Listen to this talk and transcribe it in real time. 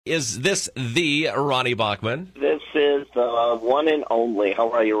Is this the Ronnie Bachman? This is the one and only.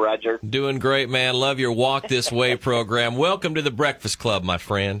 How are you, Roger? Doing great, man. Love your Walk This Way program. Welcome to the Breakfast Club, my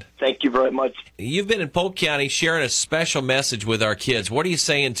friend. Thank you very much. You've been in Polk County sharing a special message with our kids. What are you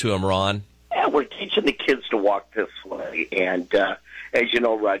saying to them, Ron? Yeah, we're teaching the kids to walk this way. And as you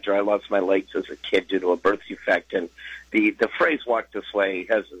know, Roger, I lost my legs as a kid due to a birth defect. And the phrase walk this way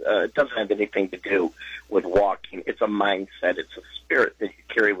doesn't have anything to do with walking. It's a mindset. It's a spirit that you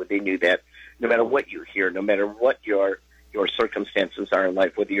carry within you that no matter what you hear, no matter what your circumstances are in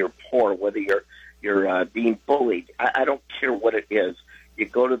life, whether you're poor, whether you're being bullied, I don't care what it is. You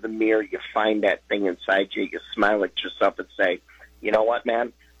go to the mirror, you find that thing inside you, you smile at yourself and say, you know what,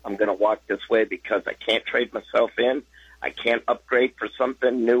 man? I'm going to walk this way because I can't trade myself in. I can't upgrade for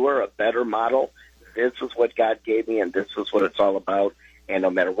something newer, a better model. This is what God gave me, and this is what it's all about. And no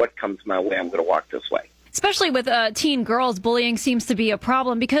matter what comes my way, I'm going to walk this way. Especially with teen girls, bullying seems to be a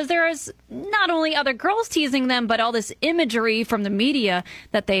problem because there is not only other girls teasing them, but all this imagery from the media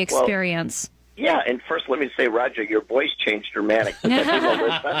that they experience. Well, yeah, and first let me say, Roger, your voice changed dramatically. I'm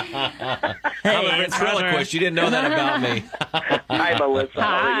a ventriloquist. You didn't know that about me. Hi, Melissa.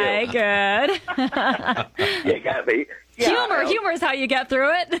 How are you? Hi, good. You got me. Yeah, humor is how you get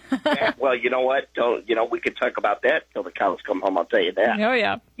through it. Yeah, well, you know what? We could talk about that till the cows come home. I'll tell you that. Oh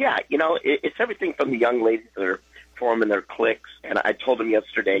yeah. Yeah, it's everything from the young ladies that are forming their cliques. And I told them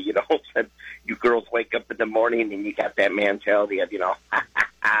yesterday, said you girls wake up in the morning and you got that mentality of,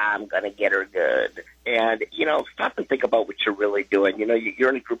 I'm going to get her good. And, stop and think about what you're really doing. You're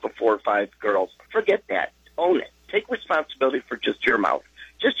in a group of 4 or 5 girls. Forget that. Own it. Take responsibility for just your mouth,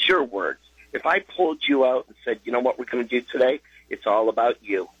 just your words. If I pulled you out and said, you know what we're going to do today? It's all about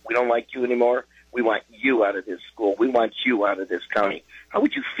you. We don't like you anymore. We want you out of this school. We want you out of this county. How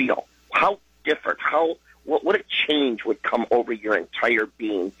would you feel? How different? What a change would come over your entire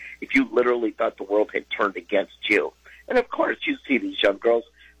being if you literally thought the world had turned against you. And, of course, you see these young girls.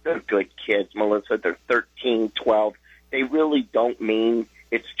 They're good kids, Melissa. They're 13, 12. They really don't mean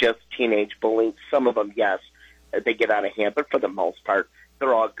it's just teenage bullying. Some of them, yes, they get out of hand. But for the most part,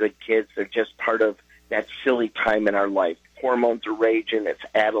 they're all good kids. They're just part of that silly time in our life. Hormones are raging. It's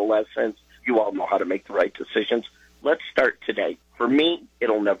adolescence. You all know how to make the right decisions. Let's start today. For me,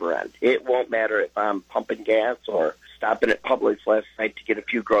 it'll never end. It won't matter if I'm pumping gas or stopping at Publix last night to get a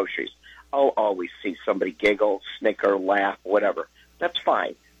few groceries. I'll always see somebody giggle, snicker, laugh, whatever. That's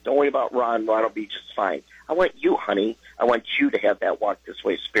fine. Don't worry about Ron. Ron will be just fine. I want you, honey. I want you to have that walk this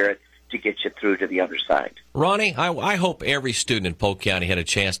way spirit to get you through to the other side. Ronnie, I hope every student in Polk County had a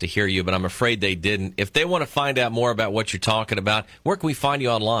chance to hear you, but I'm afraid they didn't. If they want to find out more about what you're talking about, where can we find you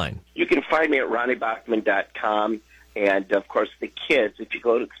online? You can find me at ronniebachman.com. And, of course, the kids, if you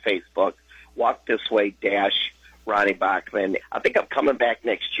go to Facebook, Walk This Way Ronnie Bachman. I think I'm coming back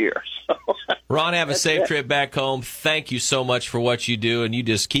next year. So Ron, have a safe trip back home. Thank you so much for what you do, and you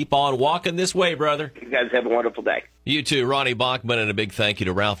just keep on walking this way, brother. You guys have a wonderful day. You too, Ronnie Bachman, and a big thank you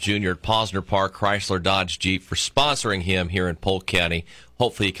to Ralph Jr. at Posner Park Chrysler Dodge Jeep for sponsoring him here in Polk County.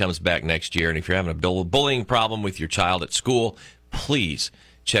 Hopefully he comes back next year, and if you're having a bullying problem with your child at school, please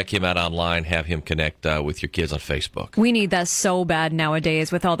check him out online. Have him connect with your kids on Facebook. We need that so bad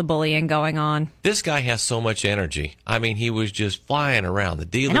nowadays with all the bullying going on. This guy has so much energy. I mean, he was just flying around the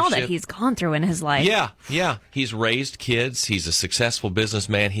dealership. And all that he's gone through in his life. Yeah. He's raised kids. He's a successful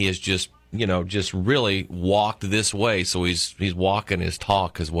businessman. He has just really walked this way. So he's walking his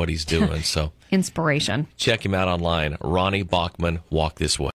talk is what he's doing. So inspiration. Check him out online. Ronnie Bachman, Walk This Way.